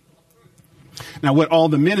 Now, what all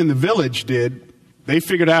the men in the village did, they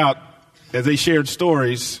figured out as they shared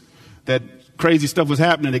stories that crazy stuff was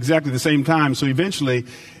happening at exactly the same time. So eventually,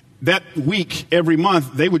 that week, every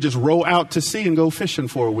month, they would just row out to sea and go fishing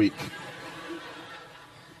for a week.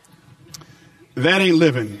 That ain't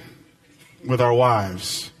living with our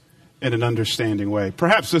wives in an understanding way.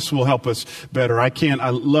 Perhaps this will help us better. I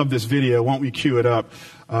love this video. Won't we cue it up?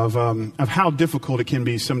 Of how difficult it can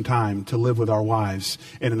be sometimes to live with our wives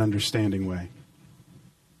in an understanding way.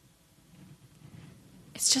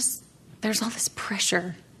 It's just, there's all this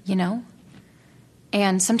pressure, you know?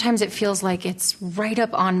 And sometimes it feels like it's right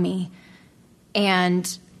up on me.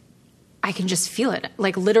 And I can just feel it,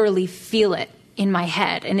 like literally feel it in my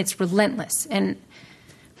head. And it's relentless. And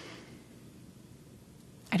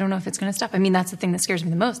I don't know if it's going to stop. I mean, that's the thing that scares me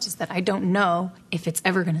the most, is that I don't know if it's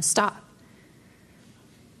ever going to stop.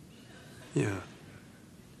 Yeah.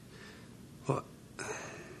 Well,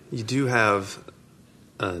 you do have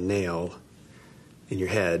a nail in your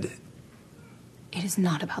head. It is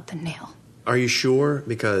not about the nail. Are you sure?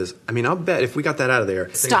 Because, I mean, I'll bet if we got that out of there...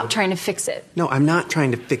 Stop trying to fix it. No, I'm not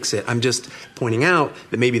trying to fix it. I'm just pointing out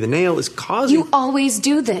that maybe the nail is causing... You always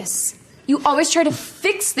do this. You always try to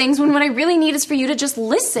fix things when what I really need is for you to just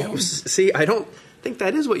listen. No, see, I don't think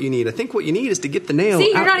that is what you need. I think what you need is to get the nail See,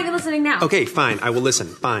 you're out. not even listening now. Okay, fine. I will listen.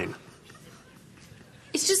 Fine.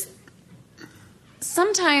 It's just,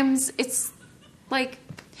 sometimes it's like,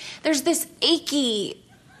 there's this achy,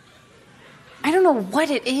 I don't know what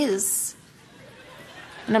it is.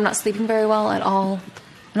 And I'm not sleeping very well at all.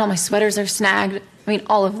 And all my sweaters are snagged. I mean,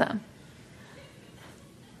 all of them.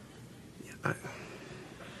 Yeah,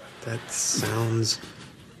 that sounds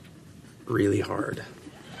really hard.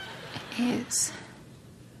 It is.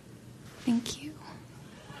 Thank you.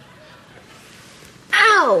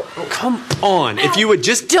 Ow! Oh, come on. Ow. If you would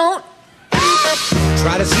just... Don't...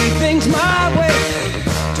 Try to see things my way.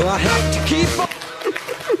 Do I have to keep on?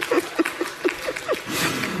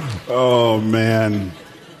 Oh, man.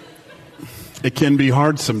 It can be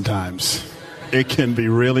hard sometimes. It can be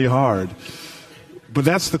really hard. But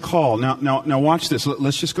that's the call. Now watch this.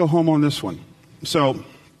 Let's just go home on this one. So,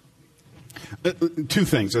 two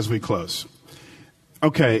things as we close.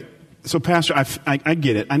 Okay. So, Pastor, I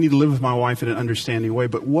get it. I need to live with my wife in an understanding way,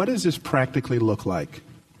 but what does this practically look like?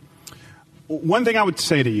 One thing I would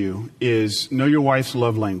say to you is know your wife's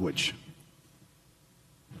love language.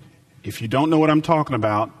 If you don't know what I'm talking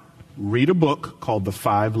about, read a book called The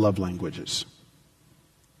 5 Love Languages.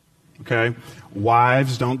 Okay?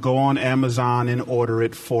 Wives, don't go on Amazon and order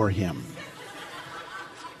it for him.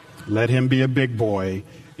 Let him be a big boy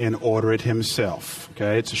and order it himself.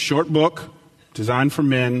 Okay? It's a short book designed for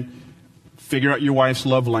men. Figure out your wife's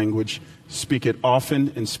love language. Speak it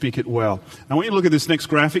often and speak it well. I want you to look at this next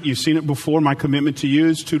graphic. You've seen it before. My commitment to you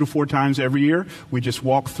is 2 to 4 times every year. We just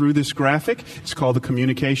walk through this graphic. It's called the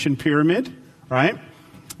communication pyramid, right?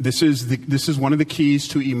 This is one of the keys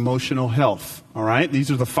to emotional health. All right, these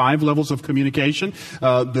are the 5 levels of communication.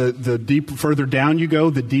 The further down you go,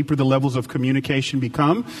 the deeper the levels of communication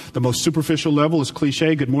become. The most superficial level is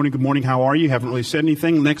cliche. Good morning. How are you? Haven't really said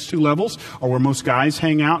anything. Next 2 levels are where most guys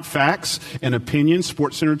hang out. Facts and opinions.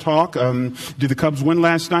 Sports Center talk. Did the Cubs win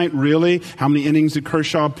last night? Really? How many innings did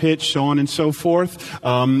Kershaw pitch? So on and so forth.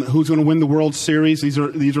 Who's going to win the World Series? These are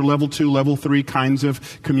level 2, level 3 kinds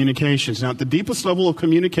of communications. Now, at the deepest level of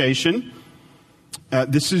communication,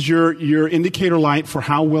 this is your indicator light for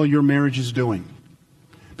how well your marriage is doing.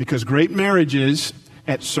 Because great marriages,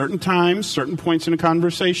 at certain times, certain points in a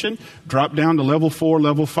conversation, drop down to level 4,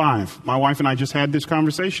 level 5. My wife and I just had this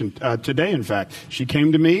conversation today, in fact. She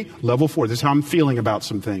came to me, level 4. This is how I'm feeling about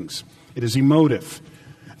some things. It is emotive.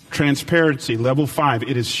 Transparency, level 5.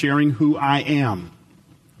 It is sharing who I am.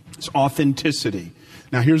 It's authenticity.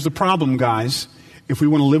 Now, here's the problem, guys. If we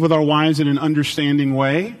want to live with our wives in an understanding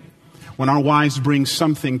way, when our wives bring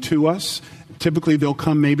something to us, typically they'll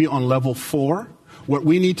come maybe on level 4. What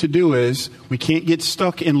we need to do is we can't get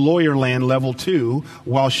stuck in lawyer land level 2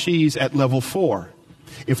 while she's at level 4.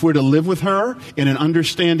 If we're to live with her in an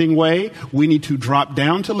understanding way, we need to drop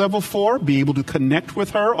down to level 4, be able to connect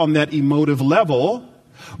with her on that emotive level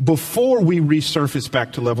before we resurface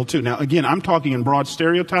back to level 2. Now, again, I'm talking in broad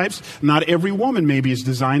stereotypes. Not every woman maybe is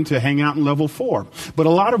designed to hang out in level 4, but a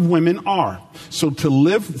lot of women are. So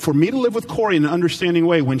for me to live with Corey in an understanding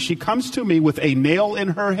way, when she comes to me with a nail in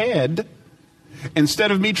her head,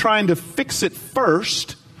 instead of me trying to fix it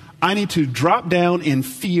first, I need to drop down and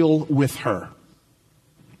feel with her.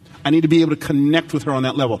 I need to be able to connect with her on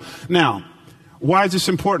that level. Now, why is this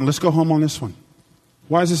important? Let's go home on this one.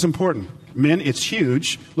 Why is this important? Men, it's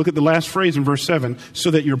huge. Look at the last phrase in verse 7,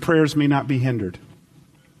 so that your prayers may not be hindered.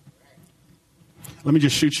 Let me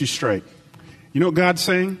just shoot you straight. You know what God's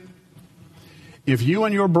saying? If you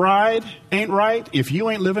and your bride ain't right, if you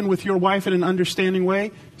ain't living with your wife in an understanding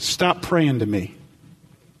way, stop praying to me.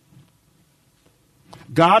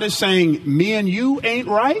 God is saying, me and you ain't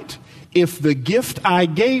right. if the gift I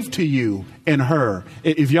gave to you and her,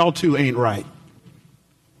 if y'all two ain't right.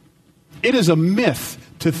 It is a myth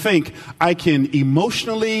to think I can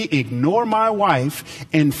emotionally ignore my wife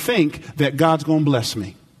and think that God's going to bless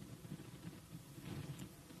me.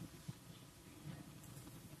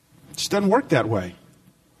 It just doesn't work that way.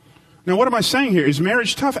 Now, what am I saying here? Is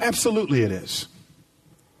marriage tough? Absolutely it is.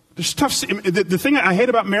 There's tough. The thing I hate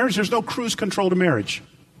about marriage, there's no cruise control to marriage.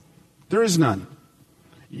 There is none.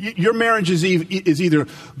 Your marriage is either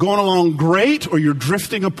going along great or you're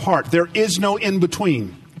drifting apart. There is no in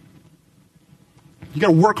between. You got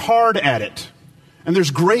to work hard at it. And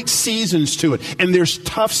there's great seasons to it. And there's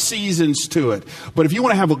tough seasons to it. But if you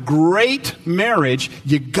want to have a great marriage,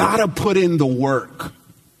 you got to put in the work.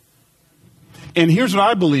 And here's what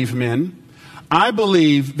I believe, men. I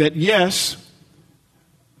believe that, yes,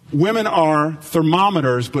 women are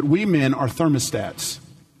thermometers, but we men are thermostats.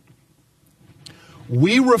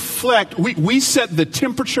 We reflect, we set the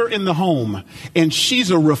temperature in the home, and she's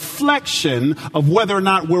a reflection of whether or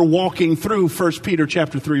not we're walking through 1 Peter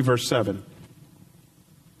chapter 3, verse 7.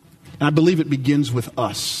 And I believe it begins with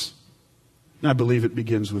us. And I believe it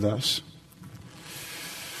begins with us.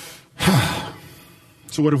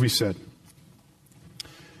 So what have we said?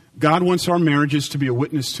 God wants our marriages to be a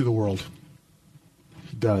witness to the world.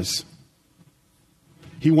 He does.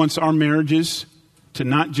 He wants our marriages to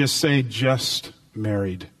not just say just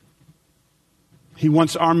married. He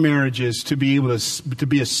wants our marriages to be able to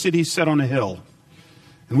be a city set on a hill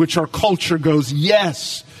in which our culture goes,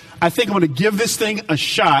 yes, I think I'm going to give this thing a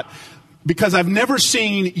shot because I've never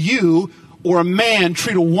seen you or a man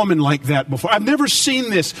treat a woman like that before. I've never seen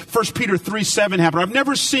this 1 Peter 3:7 happen. I've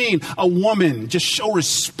never seen a woman just show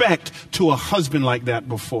respect to a husband like that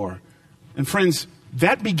before. And friends,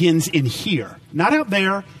 that begins in here. Not out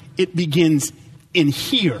there. It begins in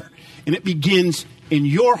here. And it begins in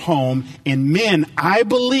your home. And men, I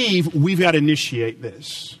believe we've got to initiate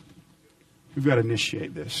this. We've got to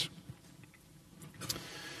initiate this.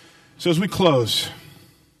 So as we close,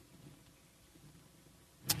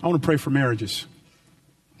 I want to pray for marriages.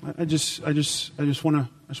 I just want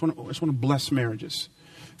to bless marriages.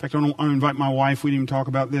 In fact, I want to invite my wife. We didn't even talk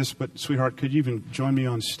about this, but sweetheart, could you even join me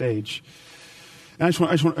on stage? And I just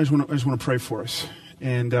want to pray for us.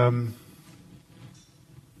 And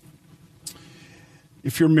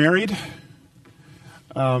if you're married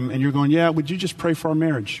and you're going, yeah, would you just pray for our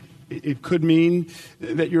marriage? It could mean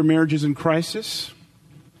that your marriage is in crisis.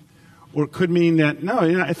 Or it could mean that, no,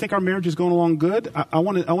 I think our marriage is going along good. I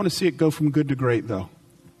want to see it go from good to great, though.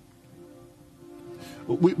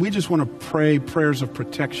 We just want to pray prayers of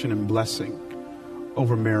protection and blessing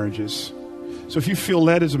over marriages. So if you feel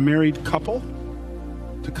led as a married couple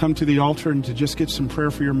to come to the altar and to just get some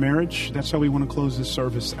prayer for your marriage, that's how we want to close this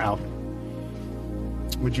service out.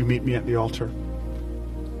 Would you meet me at the altar?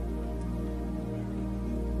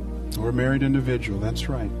 Or a married individual, that's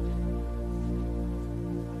right.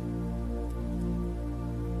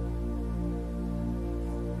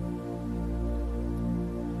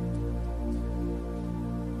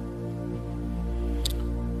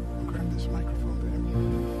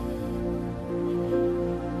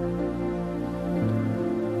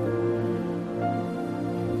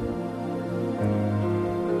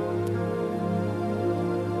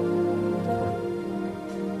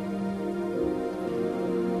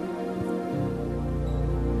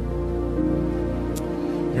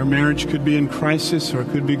 Your marriage could be in crisis or it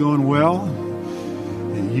could be going well.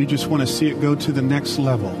 You just want to see it go to the next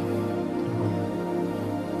level.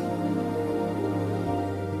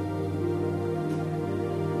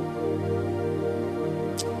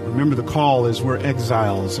 Remember, the call is we're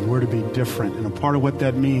exiles and we're to be different. And a part of what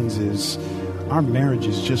that means is our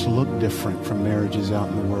marriages just look different from marriages out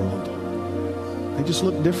in the world. They just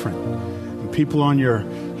look different. And people on your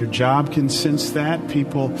job can sense that.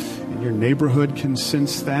 People in your neighborhood can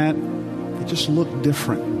sense that. They just look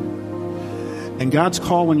different. And God's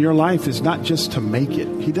call in your life is not just to make it.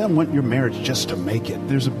 He doesn't want your marriage just to make it.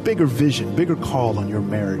 There's a bigger vision, bigger call on your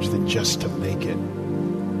marriage than just to make it.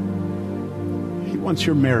 He wants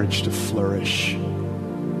your marriage to flourish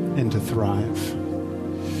and to thrive.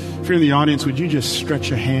 If you're in the audience, would you just stretch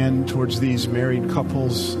a hand towards these married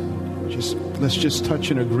couples? Let's just touch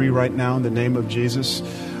and agree right now in the name of Jesus.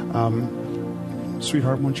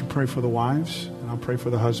 Sweetheart, why don't you pray for the wives, and I'll pray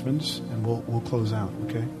for the husbands, and we'll close out,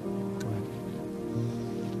 okay? Go ahead.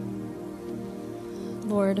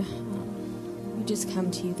 Lord, we just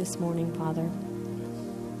come to you this morning, Father.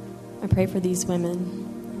 I pray for these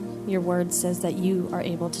women. Your word says that you are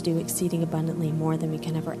able to do exceeding abundantly more than we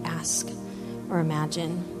can ever ask or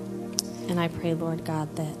imagine. And I pray, Lord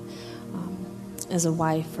God, that as a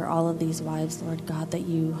wife for all of these wives, Lord God, that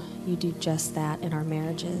you do just that in our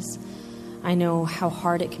marriages. I know how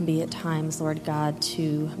hard it can be at times, Lord God,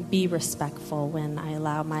 to be respectful when I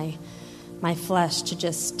allow my flesh to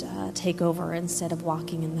just take over instead of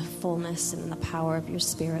walking in the fullness and in the power of your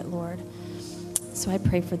Spirit, Lord. So I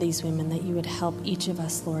pray for these women that you would help each of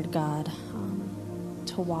us, Lord God,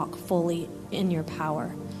 to walk fully in your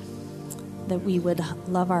power, that we would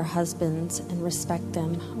love our husbands and respect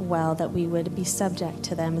them well, that we would be subject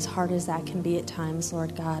to them, as hard as that can be at times,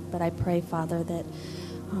 Lord God. But I pray, Father, that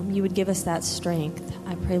you would give us that strength.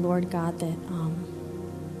 I pray, Lord God, that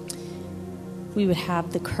we would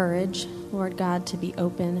have the courage, Lord God, to be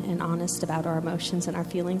open and honest about our emotions and our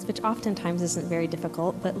feelings, which oftentimes isn't very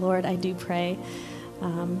difficult. But Lord, I do pray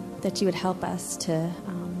that you would help us to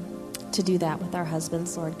do that with our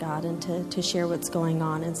husbands, Lord God, and to share what's going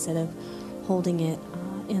on instead of holding it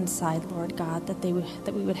inside, Lord God, that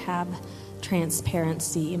we would have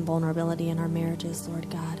transparency and vulnerability in our marriages, Lord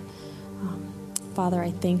God. Father,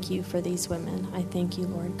 I thank you for these women. I thank you,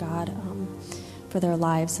 Lord God, for their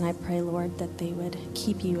lives. And I pray, Lord, that they would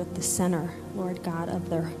keep you at the center, Lord God, of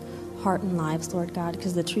their heart and lives, Lord God,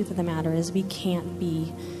 because the truth of the matter is we can't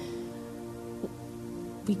be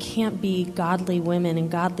godly women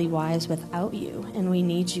and godly wives without you. And we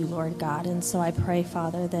need you, Lord God. And so I pray,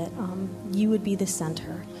 Father, that you would be the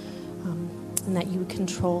center and that you would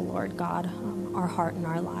control, Lord God, our heart and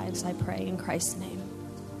our lives. I pray in Christ's name.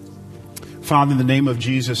 Father, in the name of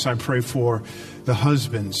Jesus, I pray for the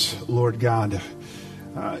husbands, Lord God.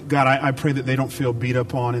 God, I pray that they don't feel beat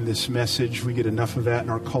up on in this message. We get enough of that in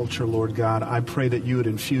our culture, Lord God. I pray that you would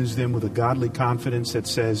infuse them with a godly confidence that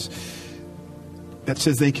says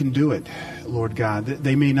they can do it, Lord God.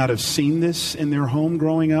 They may not have seen this in their home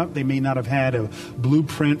growing up. They may not have had a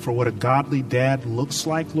blueprint for what a godly dad looks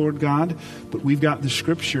like, Lord God. But we've got the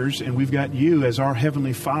scriptures and we've got you as our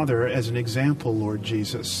Heavenly Father as an example, Lord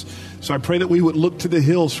Jesus. So I pray that we would look to the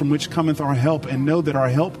hills from which cometh our help and know that our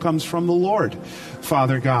help comes from the Lord,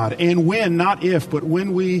 Father God. And when, not if, but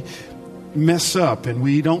when we mess up and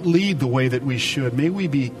we don't lead the way that we should, may we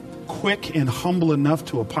be quick and humble enough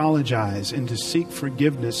to apologize and to seek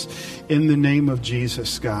forgiveness in the name of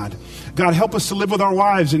Jesus, God. God, help us to live with our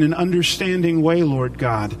wives in an understanding way, Lord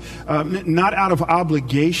God. Not out of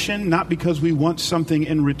obligation, not because we want something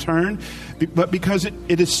in return, but because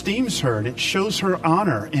it esteems her and it shows her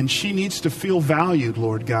honor and she needs to feel valued,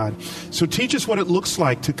 Lord God. So teach us what it looks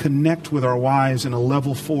like to connect with our wives in a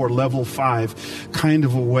level 4, level 5 kind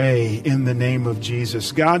of a way in the name of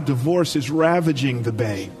Jesus. God, divorce is ravaging the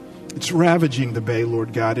Bay. It's ravaging the Bay,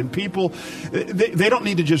 Lord God. And people, they don't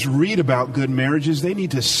need to just read about good marriages. They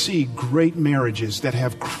need to see great marriages that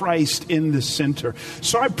have Christ in the center.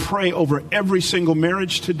 So I pray over every single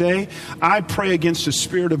marriage today. I pray against the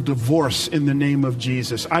spirit of divorce in the name of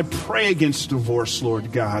Jesus. I pray against divorce,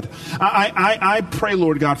 Lord God. I pray,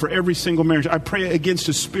 Lord God, for every single marriage. I pray against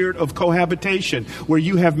the spirit of cohabitation, where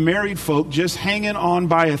you have married folk just hanging on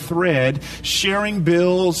by a thread, sharing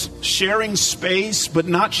bills, sharing space, but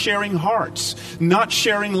not sharing hearts, not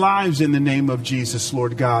sharing lives in the name of Jesus,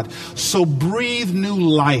 Lord God. So breathe new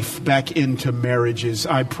life back into marriages,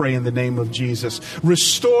 I pray in the name of Jesus.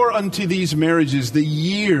 Restore unto these marriages the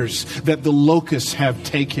years that the locusts have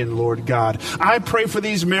taken, Lord God. I pray for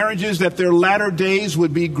these marriages that their latter days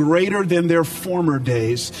would be greater than their former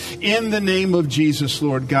days in the name of Jesus,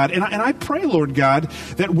 Lord God. And I pray, Lord God,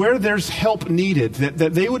 that where there's help needed,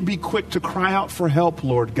 that they would be quick to cry out for help,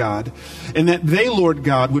 Lord God. And that they, Lord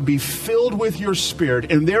God, would be filled with your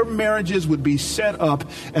Spirit, and their marriages would be set up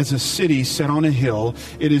as a city set on a hill.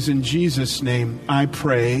 It is in Jesus' name I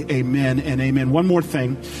pray. Amen and amen. One more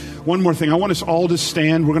thing. I want us all to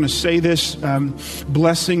stand. We're going to say this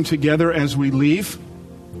blessing together as we leave.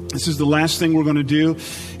 This is the last thing we're going to do.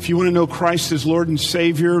 If you want to know Christ as Lord and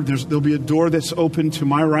Savior, there'll be a door that's open to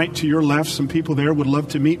my right, to your left. Some people there would love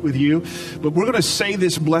to meet with you. But we're going to say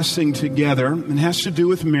this blessing together. It has to do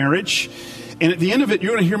with marriage. And at the end of it,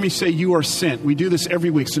 you're going to hear me say, you are sent. We do this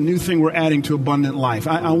every week. It's a new thing we're adding to Abundant Life.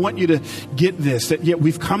 I want you to get this, that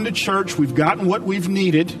we've come to church, we've gotten what we've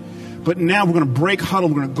needed, but now we're going to break huddle.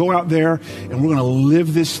 We're going to go out there and we're going to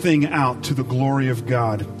live this thing out to the glory of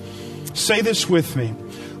God. Say this with me.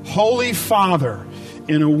 Holy Father,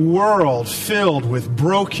 in a world filled with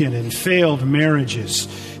broken and failed marriages,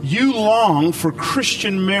 you long for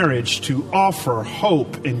Christian marriage to offer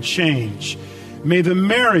hope and change. May the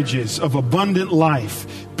marriages of Abundant Life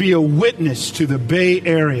be a witness to the Bay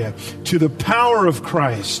Area, to the power of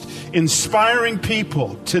Christ, inspiring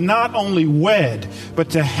people to not only wed, but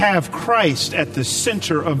to have Christ at the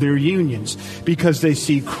center of their unions, because they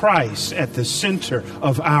see Christ at the center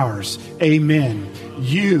of ours. Amen.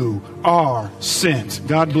 You are sent.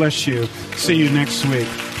 God bless you. See you next week.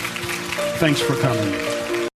 Thanks for coming.